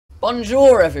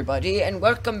Bonjour everybody and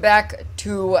welcome back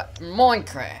to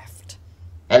Minecraft.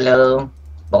 Hello,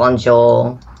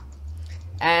 bonjour.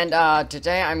 And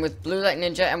today I'm with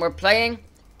BlueLightNinja and we're playing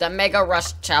the Mega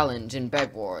Rush Challenge in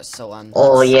BEDWARS. So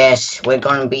Oh yes, we're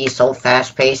gonna be so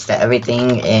fast-paced at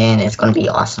everything, and it's gonna be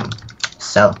awesome.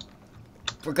 So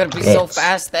we're gonna be so let's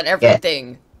fast at get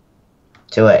everything.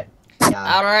 to it.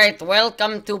 Yeah. Alright,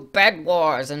 welcome to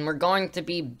BEDWARS and we're going to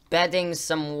be bedding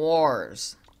some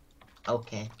wars.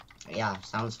 Okay. Yeah,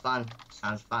 sounds fun.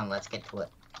 Sounds fun. Let's get to it.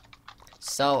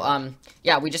 So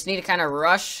yeah, we just need to kind of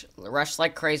rush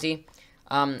like crazy.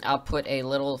 I'll put a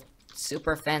little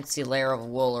super fancy layer of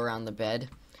wool around the bed.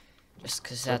 Just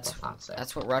because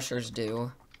that's what rushers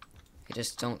do. They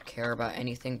just don't care about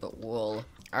anything but wool.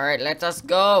 Alright, let us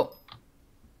go!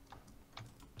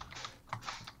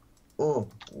 Ooh,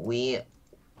 we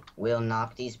will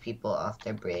knock these people off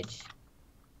their bridge.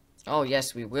 Oh,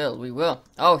 yes, we will.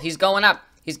 Oh, he's going up!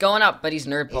 He's going up, but he's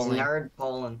nerd pulling. He's nerd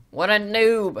pulling. What a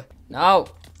noob! No!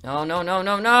 No!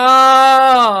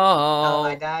 Oh,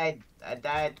 I died.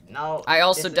 No. I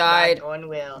also died. Not going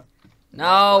well. No!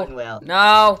 Not going well.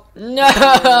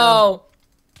 No!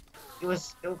 You was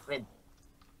stupid.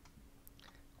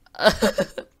 Where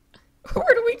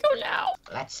do we go now?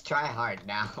 Let's try hard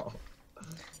now.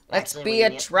 Let's Actually, be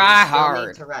a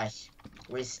try-hard.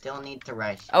 We still need to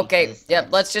rush. Okay, yep,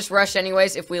 let's just rush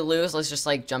anyways. If we lose, let's just,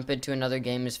 like, jump into another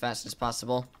game as fast as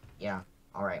possible. Yeah,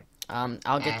 alright.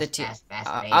 I'll get the TNT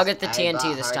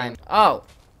TNT this time. Oh.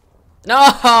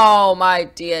 No! My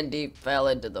TNT fell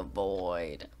into the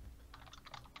void.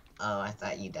 Oh, I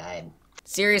thought you died.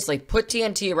 Seriously, put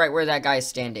TNT right where that guy's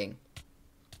standing.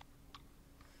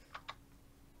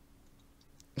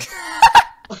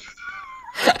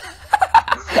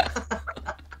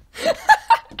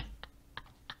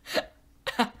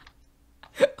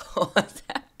 What's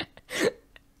that?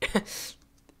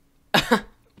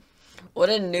 What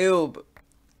a noob.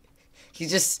 He's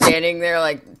just standing there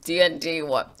like, TNT,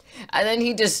 what? And then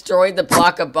he destroyed the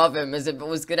block above him as if it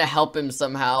was gonna help him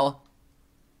somehow.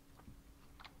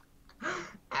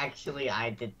 Actually, I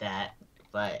did that,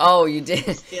 but... Oh, you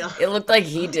did? Still. It looked like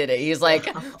he did it. He's like,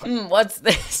 what's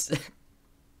this?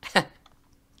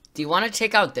 Do you want to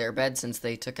take out their bed since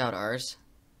they took out ours?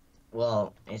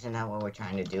 Well, isn't that what we're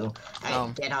trying to do?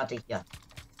 Oh. Get out of here.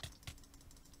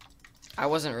 I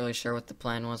wasn't really sure what the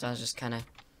plan was. I was just kind of...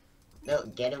 No,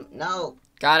 get him. No!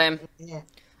 Got him. Yeah.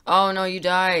 Oh, no, you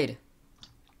died.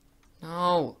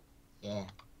 No. Yeah,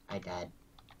 I died.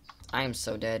 I am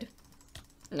so dead.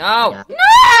 No! Yeah.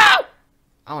 No!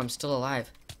 Oh, I'm still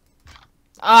alive.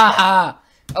 Ah!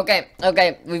 Okay,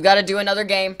 we've got to do another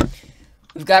game.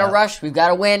 We've got to rush. We've got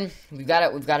to win. We've got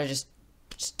to just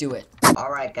do it.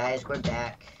 Alright, guys, we're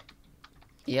back.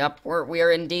 Yep, we're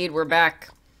back.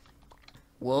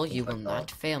 Wool, you will not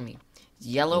fail me.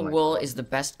 Yellow wool is the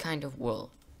best kind of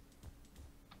wool.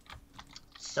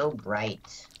 So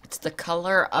bright. It's the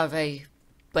color of a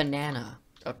banana.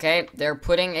 Okay, they're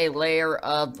putting a layer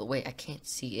of... Wait, I can't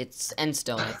see. It's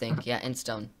endstone, I think. Yeah,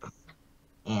 endstone.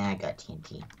 And I got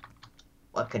TNT.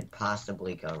 What could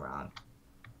possibly go wrong?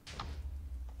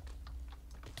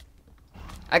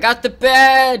 I got the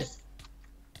bed!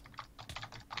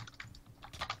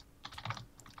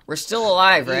 We're still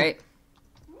alive, right?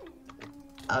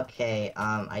 Okay,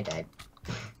 I died.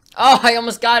 Oh, I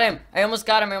almost got him!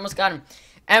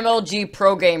 MLG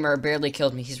Pro Gamer barely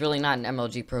killed me. He's really not an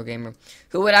MLG Pro Gamer.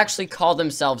 Who would actually call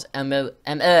themselves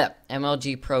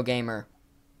MLG Pro Gamer?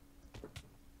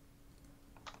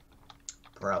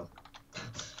 Bro.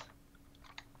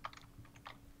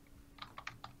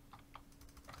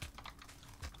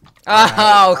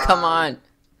 Oh, come on.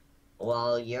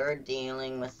 While you're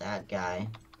dealing with that guy,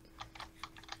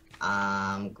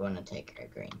 I'm gonna take a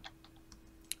green.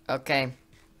 Okay.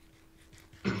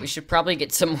 We should probably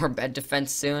get some more bed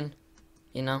defense soon.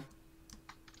 You know?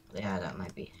 Yeah, that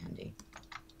might be handy.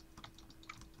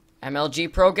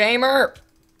 MLG Pro Gamer!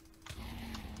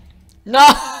 No!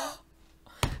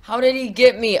 How did he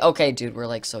get me? Okay, dude, we're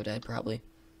like so dead, probably.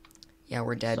 Yeah,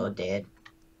 we're dead. So dead.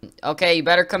 Okay, you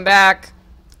better come back.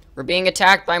 We're being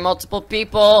attacked by multiple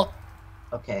people.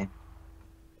 Okay.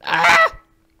 Ah!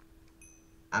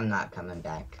 I'm not coming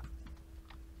back.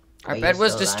 Our bed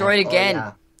was destroyed again.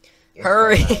 Oh, yeah.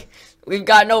 Hurry! We've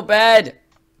got no bed.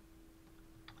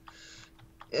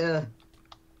 Ugh.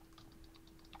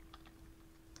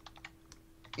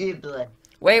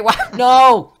 Wait, what?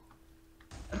 No!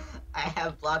 I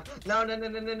have blocked. No.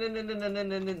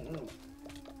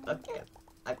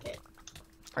 Okay.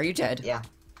 Are you dead? Yeah.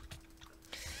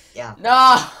 Yeah.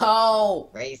 No!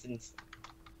 Raisins.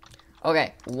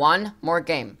 Okay, one more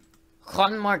game.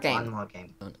 One more game. One more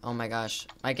game. Oh my gosh.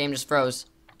 My game just froze.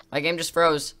 My game just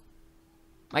froze.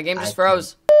 My game just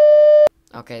froze.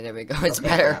 Okay, there we go. It's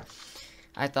better. Yeah.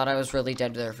 I thought I was really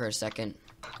dead there for a second.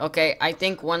 Okay, I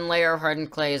think 1 layer of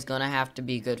hardened clay is gonna have to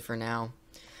be good for now.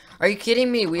 Are you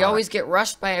kidding me? We always get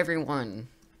rushed by everyone.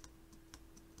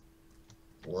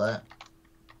 What?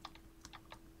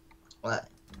 What?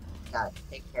 God,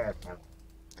 take care of him.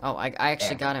 Oh, I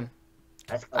actually got him.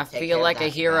 Let's go I take feel care like of a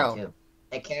that hero. guy, too.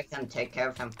 Take care of him, take care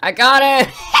of him. I got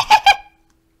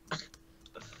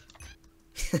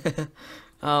it!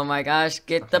 Oh my gosh,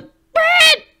 get the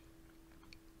bread!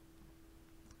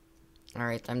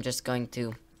 Alright, I'm just going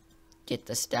to get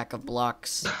the stack of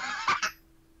blocks.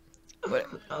 What,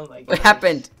 Oh my God. what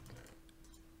happened?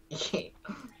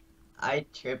 I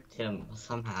tripped him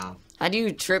somehow. How do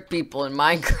you trip people in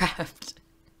Minecraft?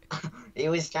 He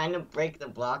was trying to break the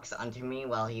blocks onto me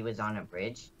while he was on a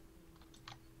bridge.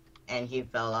 And he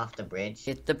fell off the bridge.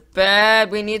 Get the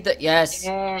bed, we need the- yes.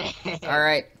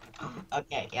 Alright,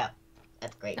 Okay, yeah.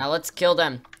 That's great. now let's kill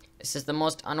them. This is the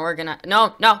most unorganized-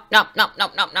 No, no, no, no,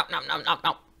 no, no, no, no, no, no,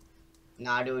 no.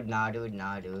 Nah, dude, nah, dude,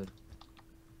 nah, dude.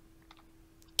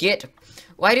 Get-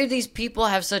 Why do these people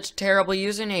have such terrible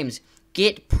usernames?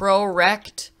 Get pro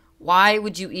wrecked? Why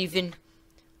would you even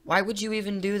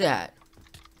do that?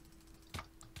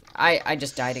 I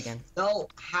just died again. So,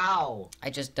 how? I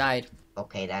just died.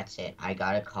 Okay, that's it. I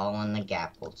gotta call on the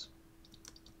gapples.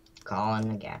 Call on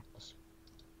the gapples.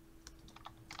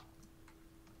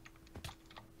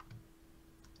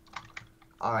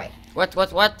 Alright. What?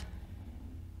 What?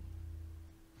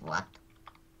 What,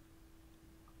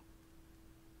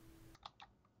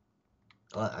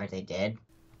 are they dead?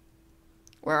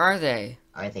 Where are they?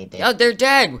 Are they dead? Oh, they're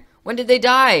dead! When did they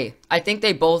die? I think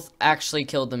they both actually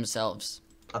killed themselves.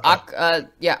 Okay.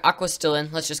 Yeah, Aqua's still in.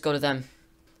 Let's just go to them.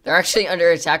 They're actually under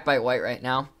attack by White right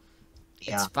now.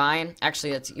 Yeah. It's fine.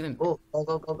 Actually, that's even... Oh, go,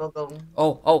 go, go, go, go.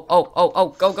 Oh, oh, oh, oh, oh,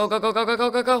 go, go, go, go, go, go, go,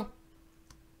 go, go.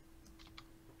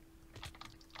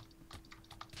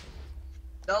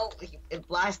 No, it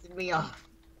blasted me off.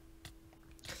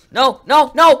 No,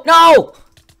 no, no, no!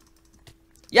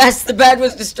 Yes, the bed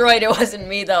was destroyed. It wasn't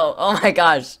me, though. Oh my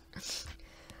gosh.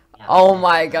 Oh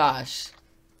my gosh.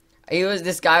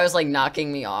 This guy was like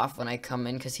knocking me off when I come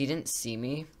in because he didn't see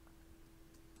me.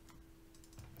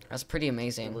 That's pretty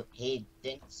amazing. He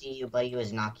didn't see you, but he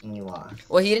was knocking you off.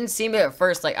 Well, he didn't see me at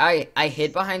first. Like, I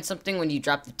hid behind something when you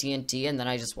dropped the TNT, and then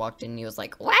I just walked in and he was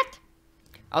like, what?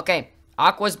 Okay,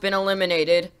 Aqua's been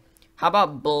eliminated. How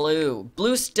about Blue?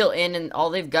 Blue's still in, and all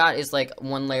they've got is like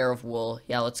 1 layer of wool.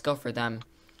 Yeah, let's go for them.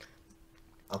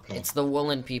 Okay. It's the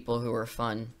woolen people who are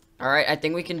fun. Alright, I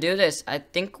think we can do this. I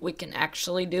think we can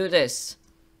actually do this.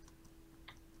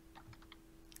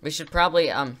 We should probably,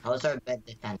 How's our bed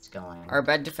defense going? Our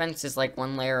bed defense is like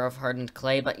 1 layer of hardened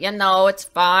clay, but yeah, no, it's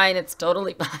fine. It's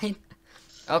totally fine.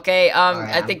 Okay,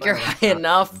 Alright, I think you're high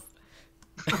enough.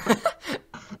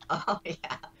 Oh,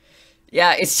 yeah.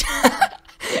 Yeah, it's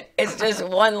it's just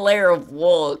 1 layer of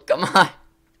wool. Come on.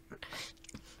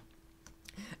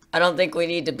 I don't think we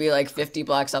need to be like 50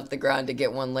 blocks off the ground to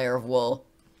get 1 layer of wool.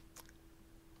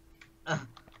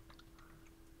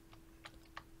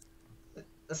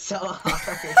 So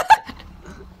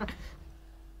hard.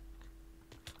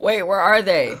 Wait, where are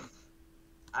they?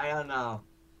 I don't know.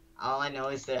 All I know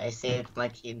is that I saved my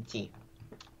TNT.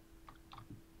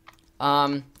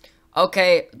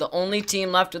 Okay, the only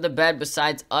team left of the bed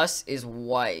besides us is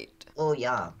White. Oh,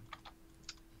 yeah.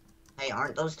 Hey,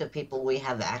 aren't those the people we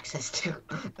have access to?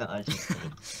 No, I was just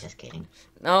kidding. Just kidding.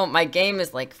 No, my game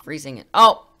is like freezing it.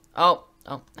 Oh,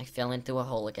 I fell into a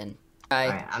hole again.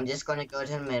 Alright, I'm just gonna go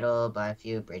to the middle, buy a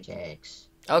few bridge eggs.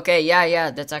 Okay, yeah,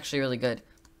 that's actually really good.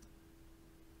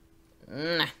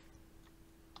 The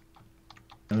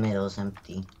middle's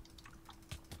empty.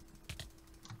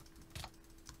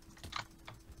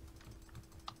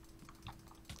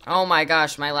 Oh my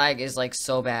gosh, my lag is like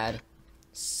so bad.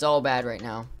 So bad right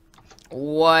now.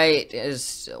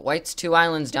 White's 2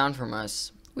 islands down from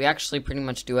us. We actually pretty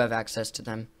much do have access to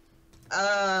them.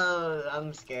 Oh,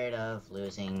 I'm scared of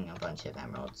losing a bunch of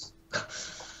emeralds.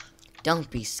 Don't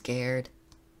be scared.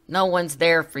 No one's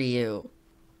there for you.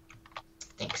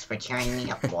 Thanks for cheering me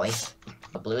up, boys.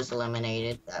 The blue's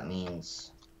eliminated, that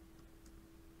means...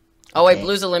 Oh wait, Okay.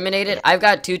 Blue's eliminated? Yeah. I've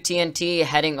got 2 TNT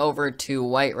heading over to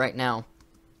White right now.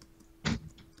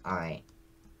 Alright.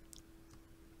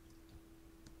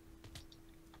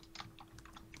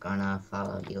 Gonna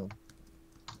follow you.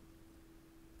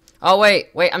 Oh wait,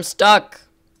 I'm stuck.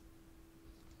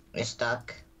 You're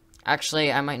stuck.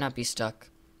 Actually, I might not be stuck.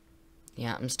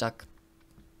 Yeah, I'm stuck.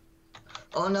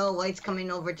 Oh no, White's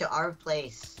coming over to our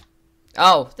place.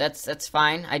 Oh, that's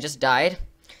fine. I just died.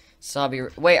 So I'll be...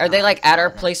 Wait, are they, like, at our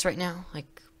place right now? Like...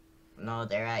 No,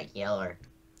 they're at Yeller.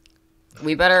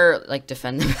 We better, like,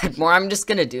 defend them a bit more. I'm just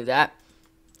gonna do that.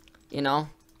 You know?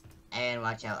 And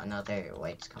watch out, another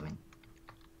white's coming.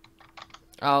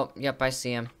 Oh, yep, I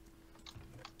see him.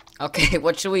 Okay,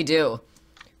 what should we do?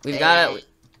 We've gotta...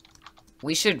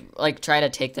 We should, like, try to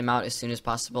take them out as soon as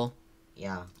possible.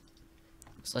 Yeah.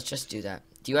 So let's just do that.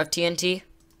 Do you have TNT?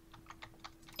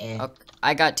 Eh. Okay,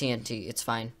 I got TNT. It's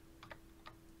fine.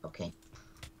 Okay.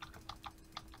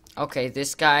 Okay,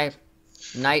 this guy...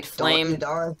 Night Flame.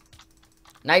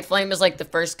 Night Flame is, like, the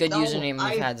first good username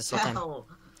we've had this whole time.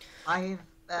 I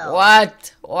fell.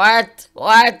 What? What?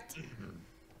 What?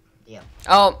 Yeah.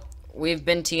 Oh, we've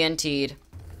been TNT'd.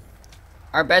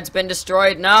 Our bed's been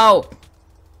destroyed. No!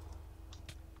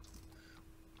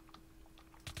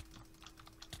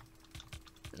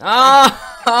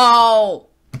 Oh!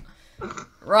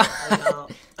 Run!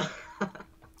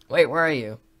 Wait, where are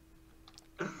you?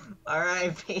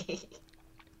 R.I.P.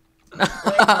 No!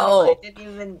 Wait, no, I didn't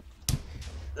even...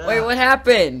 Wait, what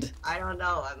happened? I don't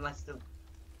know. I must have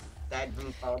died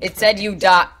from fall. It said you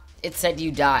died. It said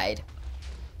you died.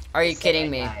 Are you kidding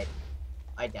me?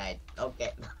 I died.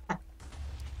 Okay.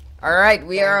 Alright,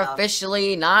 we Fair are enough.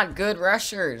 officially not good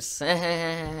rushers.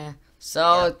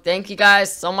 So, thank you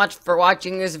guys so much for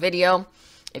watching this video.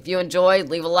 If you enjoyed,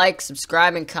 leave a like,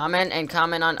 subscribe, and comment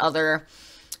on other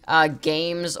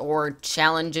games or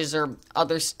challenges or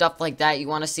other stuff like that you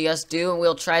want to see us do, and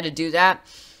we'll try to do that.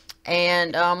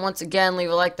 And once again,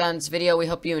 leave a like on this video. We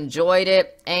hope you enjoyed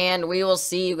it, and we will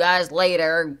see you guys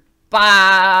later.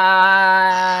 Bye!